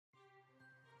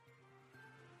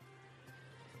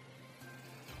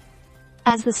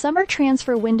As the summer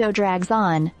transfer window drags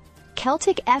on,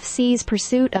 Celtic FC's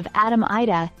pursuit of Adam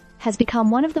Idah has become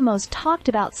one of the most talked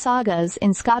about sagas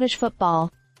in Scottish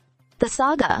football. The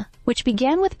saga, which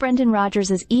began with Brendan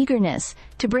Rodgers' eagerness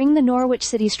to bring the Norwich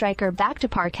City striker back to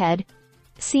Parkhead,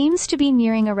 seems to be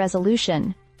nearing a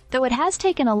resolution, though it has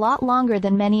taken a lot longer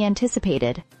than many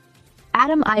anticipated.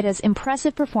 Adam Idah's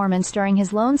impressive performance during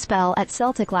his loan spell at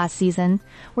Celtic last season,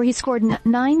 where he scored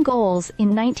 9 goals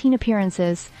in 19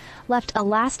 appearances, left a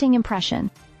lasting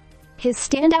impression. His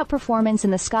standout performance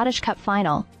in the Scottish Cup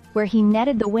final, where he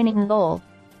netted the winning goal,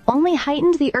 only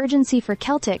heightened the urgency for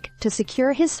Celtic to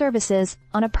secure his services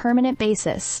on a permanent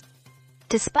basis.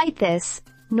 Despite this,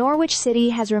 Norwich City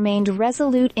has remained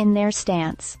resolute in their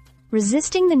stance,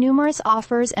 resisting the numerous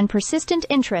offers and persistent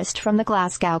interest from the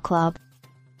Glasgow club.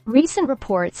 Recent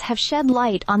reports have shed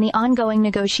light on the ongoing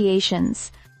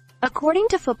negotiations. According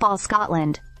to Football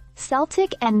Scotland,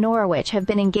 Celtic and Norwich have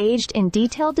been engaged in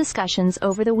detailed discussions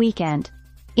over the weekend,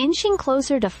 inching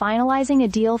closer to finalizing a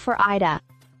deal for Idah.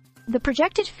 The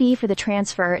projected fee for the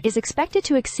transfer is expected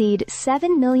to exceed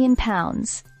 £7 million.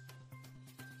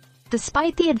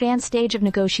 Despite the advanced stage of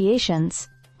negotiations,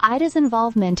 Idah's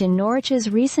involvement in Norwich's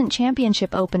recent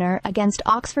championship opener against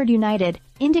Oxford United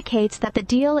indicates that the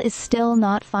deal is still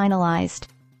not finalized.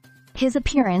 His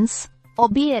appearance,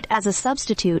 albeit as a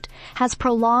substitute, has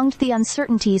prolonged the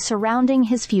uncertainty surrounding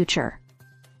his future.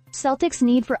 Celtic's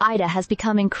need for Idah has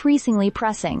become increasingly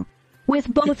pressing,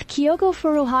 with both Kyogo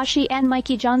Furuhashi and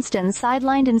Mikey Johnston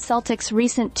sidelined in Celtic's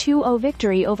recent 2-0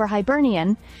 victory over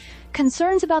Hibernian.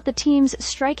 Concerns about the team's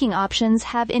striking options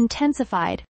have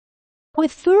intensified.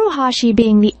 With Furuhashi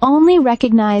being the only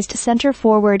recognized center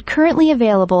forward currently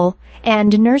available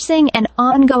and nursing an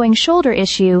ongoing shoulder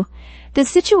issue, the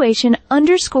situation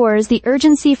underscores the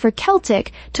urgency for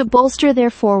Celtic to bolster their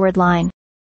forward line.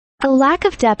 The lack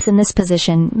of depth in this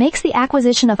position makes the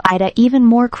acquisition of Idah even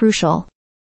more crucial.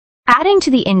 Adding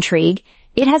to the intrigue,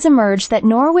 it has emerged that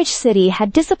Norwich City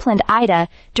had disciplined Idah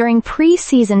during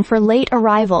pre-season for late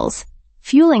arrivals,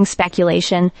 fueling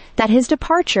speculation that his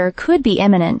departure could be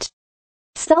imminent.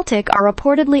 Celtic are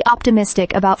reportedly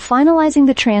optimistic about finalizing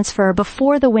the transfer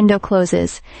before the window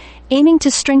closes, aiming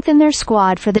to strengthen their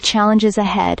squad for the challenges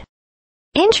ahead.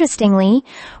 Interestingly,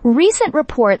 recent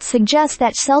reports suggest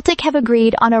that Celtic have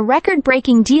agreed on a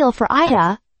record-breaking deal for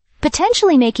Idah,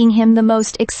 potentially making him the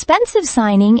most expensive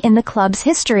signing in the club's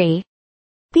history.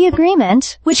 The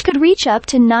agreement, which could reach up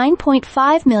to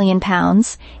 £9.5 million,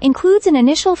 includes an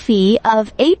initial fee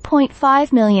of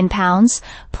 £8.5 million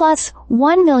plus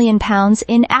 £1 million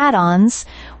in add-ons,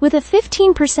 with a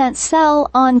 15%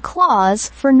 sell-on clause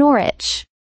for Norwich.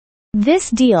 This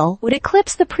deal would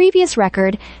eclipse the previous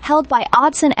record held by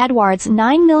Odsonne Edouard's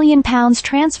 £9 million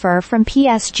transfer from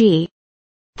PSG.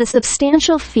 The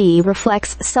substantial fee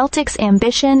reflects Celtic's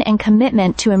ambition and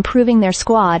commitment to improving their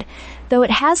squad, though it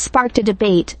has sparked a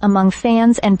debate among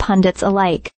fans and pundits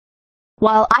alike.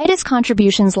 While Idah's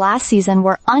contributions last season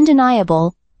were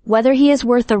undeniable, whether he is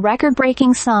worth the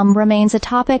record-breaking sum remains a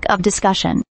topic of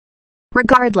discussion.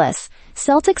 Regardless,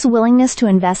 Celtic's willingness to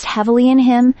invest heavily in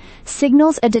him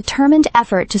signals a determined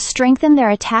effort to strengthen their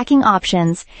attacking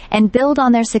options and build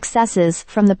on their successes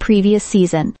from the previous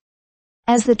season.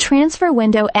 As the transfer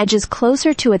window edges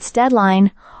closer to its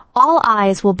deadline, all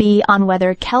eyes will be on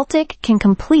whether Celtic can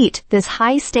complete this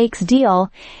high-stakes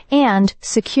deal and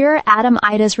secure Adam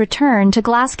Idah's return to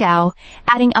Glasgow,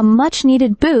 adding a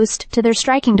much-needed boost to their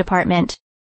striking department.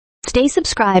 Stay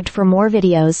subscribed for more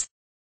videos.